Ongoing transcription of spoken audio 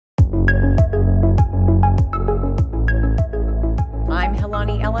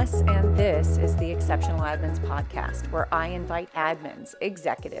Ellis, and this is the Exceptional Admins Podcast, where I invite admins,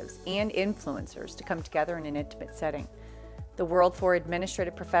 executives, and influencers to come together in an intimate setting. The world for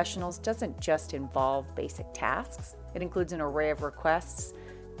administrative professionals doesn't just involve basic tasks. It includes an array of requests,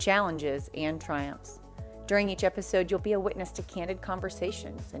 challenges, and triumphs. During each episode, you'll be a witness to candid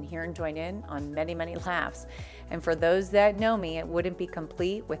conversations and hear and join in on many, many laughs. And for those that know me, it wouldn't be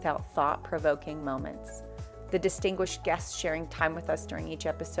complete without thought-provoking moments. The distinguished guests sharing time with us during each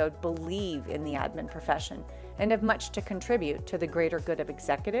episode believe in the admin profession and have much to contribute to the greater good of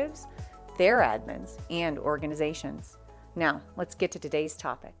executives, their admins, and organizations. Now, let's get to today's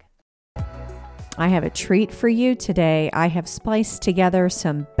topic. I have a treat for you today. I have spliced together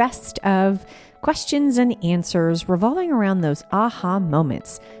some best of questions and answers revolving around those aha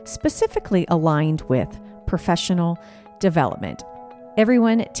moments, specifically aligned with professional development.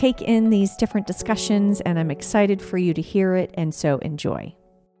 Everyone, take in these different discussions, and I'm excited for you to hear it, and so enjoy.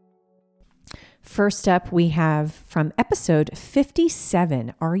 First up, we have from episode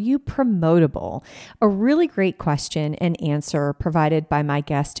 57, Are You Promotable? A really great question and answer provided by my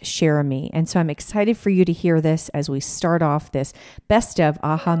guest, Sherami. And so I'm excited for you to hear this as we start off this Best of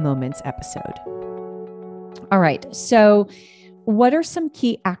Aha Moments episode. All right, so what are some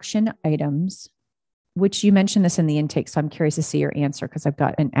key action items, which you mentioned this in the intake, so I'm curious to see your answer because I've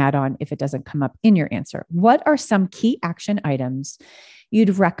got an add-on if it doesn't come up in your answer. What are some key action items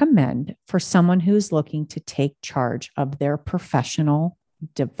you'd recommend for someone who's looking to take charge of their professional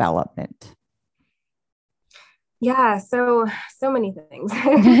development? Yeah, so many things.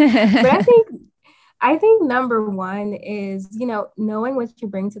 But I think number one is, knowing what you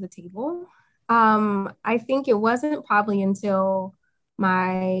bring to the table. I think it wasn't probably until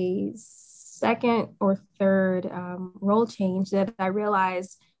my second or third role change that I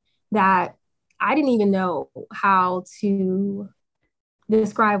realized that I didn't even know how to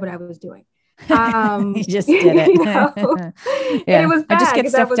describe what I was doing. You just did it. Yeah. It was bad. I just get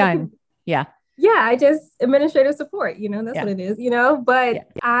stuff done. I just administrative support, that's what it is, but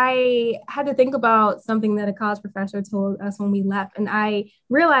I had to think about something that a college professor told us when we left. And I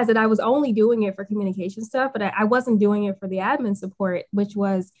realized that I was only doing it for communication stuff, but I wasn't doing it for the admin support, which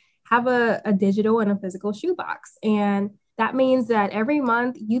was have a digital and a physical shoebox. And that means that every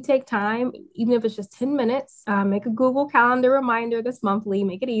month you take time, even if it's just 10 minutes, make a Google Calendar reminder this monthly,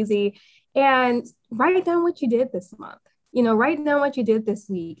 make it easy, and write down what you did this month. Write down what you did this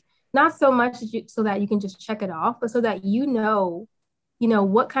week. Not so much so that you can just check it off, but so that you know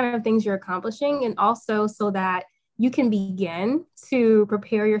what kind of things you're accomplishing, and also so that you can begin to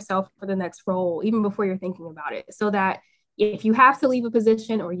prepare yourself for the next role, even before you're thinking about it, so that if you have to leave a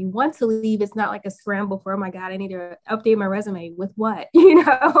position or you want to leave, it's not like a scramble for, oh my God, I need to update my resume with what, And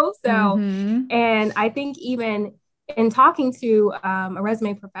I think even in talking to a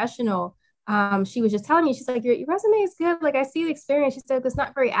resume professional, she was just telling me, she's like, your resume is good. Like, I see the experience. She said, it's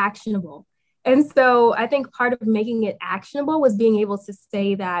not very actionable. And so I think part of making it actionable was being able to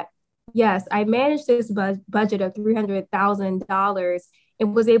say that, yes, I managed this budget of $300,000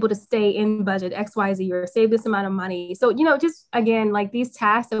 and was able to stay in budget XYZ or save this amount of money. So, just again, like these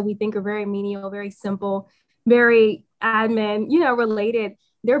tasks that we think are very menial, very simple, very admin, related,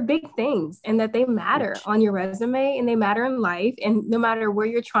 they're big things, and that they matter on your resume and they matter in life. And no matter where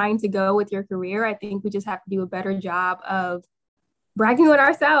you're trying to go with your career, I think we just have to do a better job of bragging on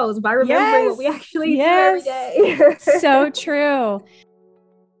ourselves by remembering what we actually do every day. So true.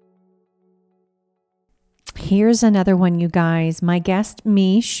 Here's another one, you guys. My guest,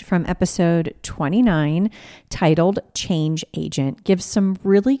 Mish, from episode 29, titled Change Agent, gives some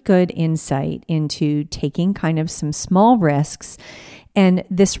really good insight into taking kind of some small risks. And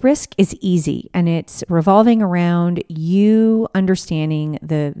this risk is easy, and it's revolving around you understanding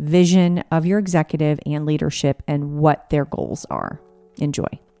the vision of your executive and leadership and what their goals are.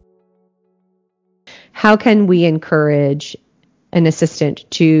 Enjoy. How can we encourage an assistant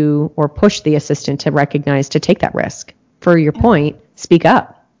to, or push the assistant to recognize, to take that risk? For your point, speak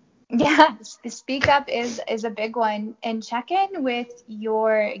up. Yeah, speak up is a big one, and check in with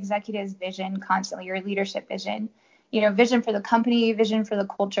your executive's vision constantly, your leadership vision, vision for the company, vision for the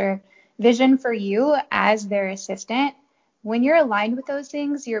culture, vision for you as their assistant. When you're aligned with those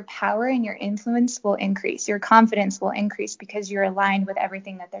things, your power and your influence will increase. Your confidence will increase because you're aligned with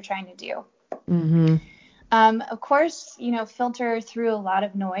everything that they're trying to do. Mm-hmm. Of course, filter through a lot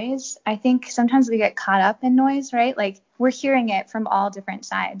of noise. I think sometimes we get caught up in noise, right? Like, we're hearing it from all different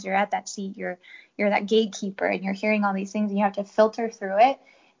sides. You're at that seat, you're that gatekeeper, and you're hearing all these things, and you have to filter through it.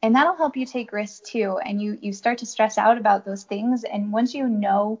 And that'll help you take risks too. And you start to stress out about those things. And once you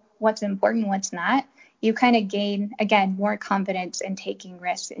know what's important, what's not, you kind of gain, again, more confidence in taking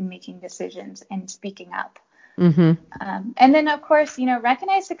risks and making decisions and speaking up. And then, of course,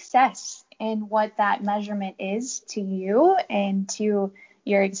 recognize success and what that measurement is to you and to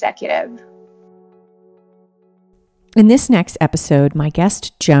your executive. In this next episode, my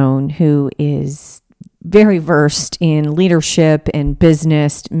guest, Joan, who is very versed in leadership and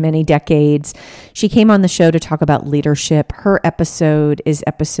business, many decades. She came on the show to talk about leadership. Her episode is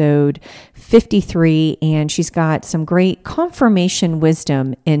episode 53, and she's got some great confirmation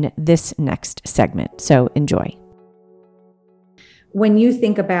wisdom in this next segment. So enjoy. When you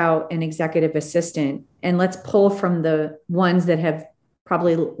think about an executive assistant, and let's pull from the ones that have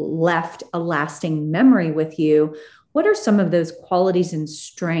probably left a lasting memory with you, what are some of those qualities and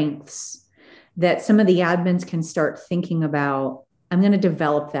strengths that some of the admins can start thinking about? I'm going to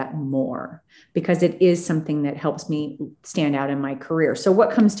develop that more because it is something that helps me stand out in my career. So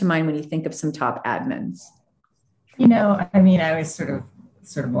what comes to mind when you think of some top admins? I always sort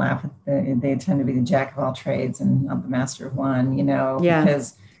of laugh at they tend to be the jack of all trades and not the master of one,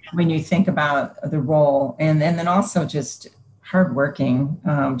 because when you think about the role and then also just hardworking,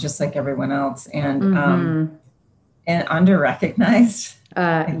 just like everyone else, and under-recognized.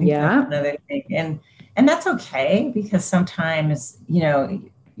 That's another thing. And that's okay, because sometimes,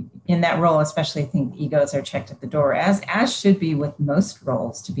 in that role, especially, I think egos are checked at the door, as should be with most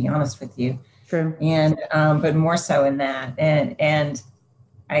roles, to be honest with you. True. And but more so in that. And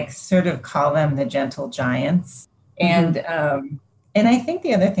I sort of call them the gentle giants. And I think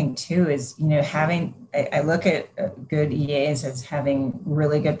the other thing too is, I look at good EAs as having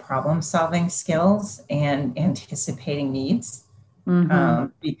really good problem solving skills and anticipating needs.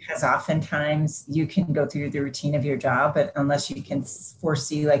 Because oftentimes you can go through the routine of your job, but unless you can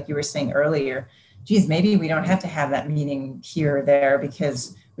foresee, like you were saying earlier, geez, maybe we don't have to have that meeting here or there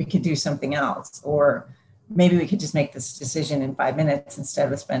because we could do something else, or maybe we could just make this decision in 5 minutes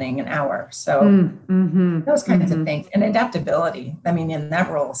instead of spending an hour. So those kinds of things, and adaptability. In that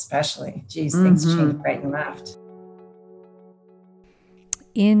role especially, geez, things change right and left.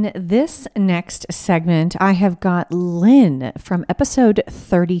 In this next segment, I have got Lynn from episode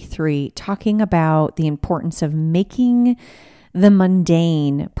 33 talking about the importance of making the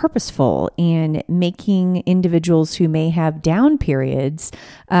mundane purposeful and making individuals who may have down periods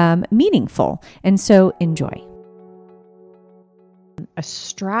meaningful. And so enjoy. A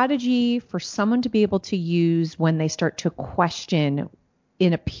strategy for someone to be able to use when they start to question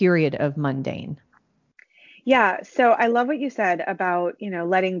in a period of mundane. Yeah. So I love what you said about,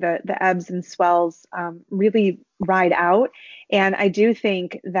 letting the ebbs and swells really ride out. And I do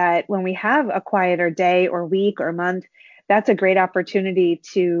think that when we have a quieter day or week or month, that's a great opportunity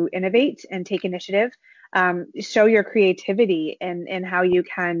to innovate and take initiative, show your creativity in how you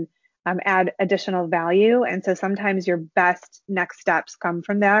can add additional value. And so sometimes your best next steps come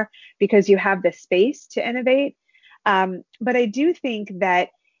from there because you have the space to innovate. But I do think that,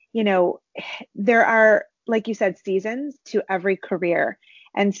 there are, like you said, seasons to every career.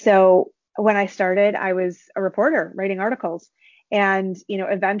 And so when I started, I was a reporter writing articles. And,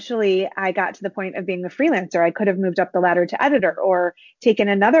 eventually I got to the point of being a freelancer. I could have moved up the ladder to editor or taken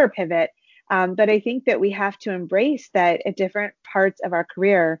another pivot. But I think that we have to embrace that at different parts of our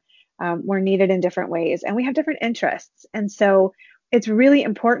career, we're needed in different ways and we have different interests. And so it's really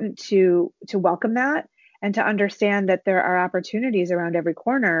important to welcome that and to understand that there are opportunities around every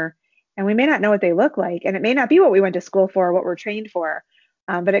corner. And we may not know what they look like, and it may not be what we went to school for, what we're trained for,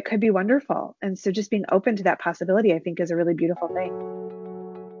 but it could be wonderful. And so just being open to that possibility, I think, is a really beautiful thing.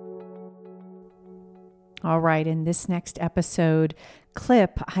 All right. In this next episode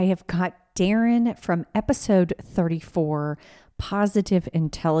clip, I have got Darren from episode 34, Positive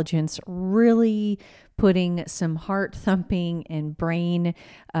Intelligence, really putting some heart thumping and brain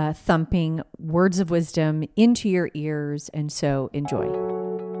thumping words of wisdom into your ears. And so enjoy.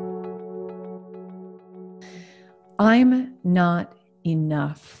 I'm not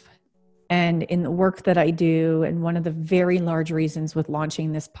enough. And in the work that I do, and one of the very large reasons with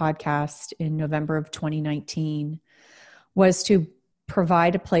launching this podcast in November of 2019 was to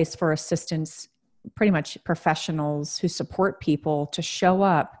provide a place for assistants, pretty much professionals who support people, to show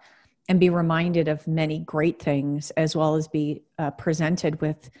up and be reminded of many great things, as well as be presented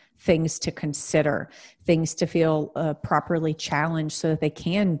with things to consider, things to feel properly challenged so that they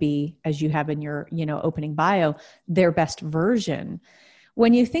can be, as you have in your opening bio, their best version.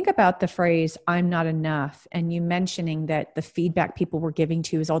 When you think about the phrase, I'm not enough, and you mentioning that the feedback people were giving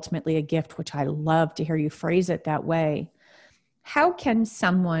to you is ultimately a gift, which I love to hear you phrase it that way, how can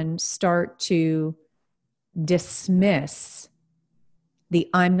someone start to dismiss the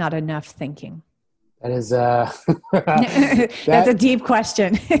I'm not enough thinking? That is That's a deep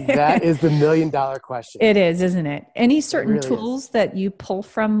question. That is the $1 million question. It is, isn't it? Any certain really tools that you pull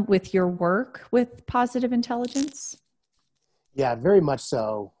from with your work with positive intelligence? Yeah, very much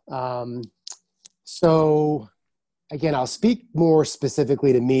so. So again, I'll speak more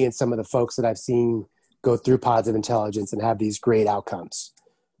specifically to me and some of the folks that I've seen go through positive intelligence and have these great outcomes.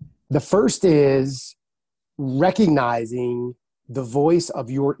 The first is recognizing the voice of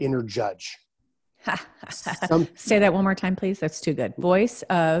your inner judge. Say that one more time, please. That's too good. Voice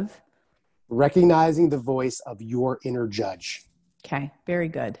of? Recognizing the voice of your inner judge. Okay, very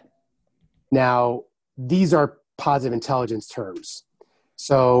good. Now, these are positive intelligence terms.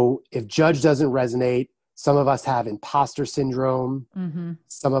 So if judge doesn't resonate, some of us have imposter syndrome. Mm-hmm.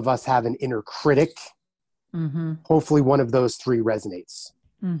 Some of us have an inner critic. Mm-hmm. Hopefully one of those three resonates.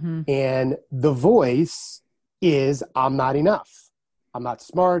 Mm-hmm. And the voice is, I'm not enough. I'm not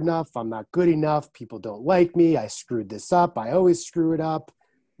smart enough. I'm not good enough. People don't like me. I screwed this up. I always screw it up.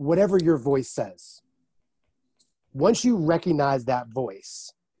 Whatever your voice says. Once you recognize that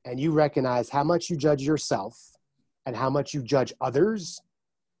voice and you recognize how much you judge yourself and how much you judge others,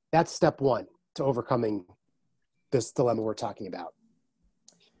 that's step one to overcoming this dilemma we're talking about.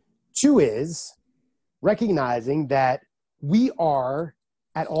 2 is recognizing that we are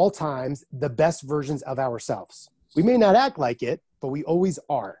at all times the best versions of ourselves. We may not act like it, but we always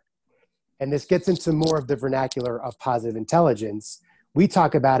are. And this gets into more of the vernacular of positive intelligence. We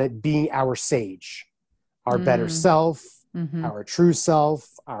talk about it being our sage, our better self, our true self,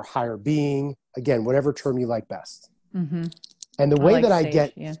 our higher being. Again, whatever term you like best. Mm-hmm. And the way that I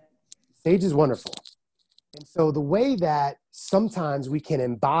get, sage is wonderful. And so the way that sometimes we can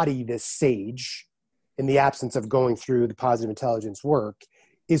embody this sage in the absence of going through the positive intelligence work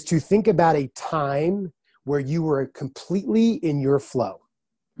is to think about a time where you were completely in your flow.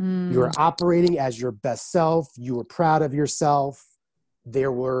 You were operating as your best self. You were proud of yourself.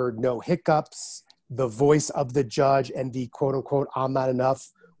 There were no hiccups. The voice of the judge and the quote unquote, I'm not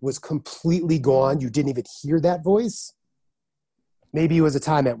enough was completely gone. You didn't even hear that voice. Maybe it was a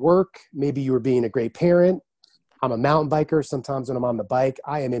time at work. Maybe you were being a great parent. I'm a mountain biker. Sometimes when I'm on the bike,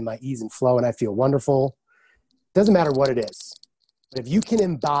 I am in my ease and flow and I feel wonderful. Doesn't matter what it is. But if you can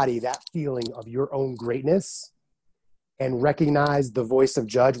embody that feeling of your own greatness and recognize the voice of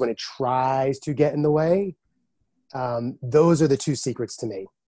judge when it tries to get in the way, those are the 2 secrets to me.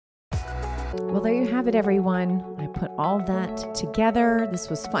 Well, there you have it, everyone. I put all that together. This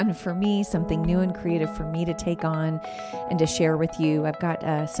was fun for me, something new and creative for me to take on and to share with you. I've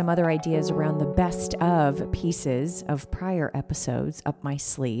got some other ideas around the best of pieces of prior episodes up my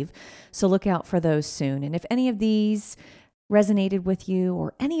sleeve. So look out for those soon. And if any of these resonated with you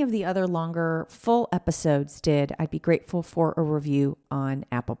or any of the other longer full episodes did, I'd be grateful for a review on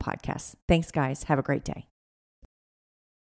Apple Podcasts. Thanks, guys. Have a great day.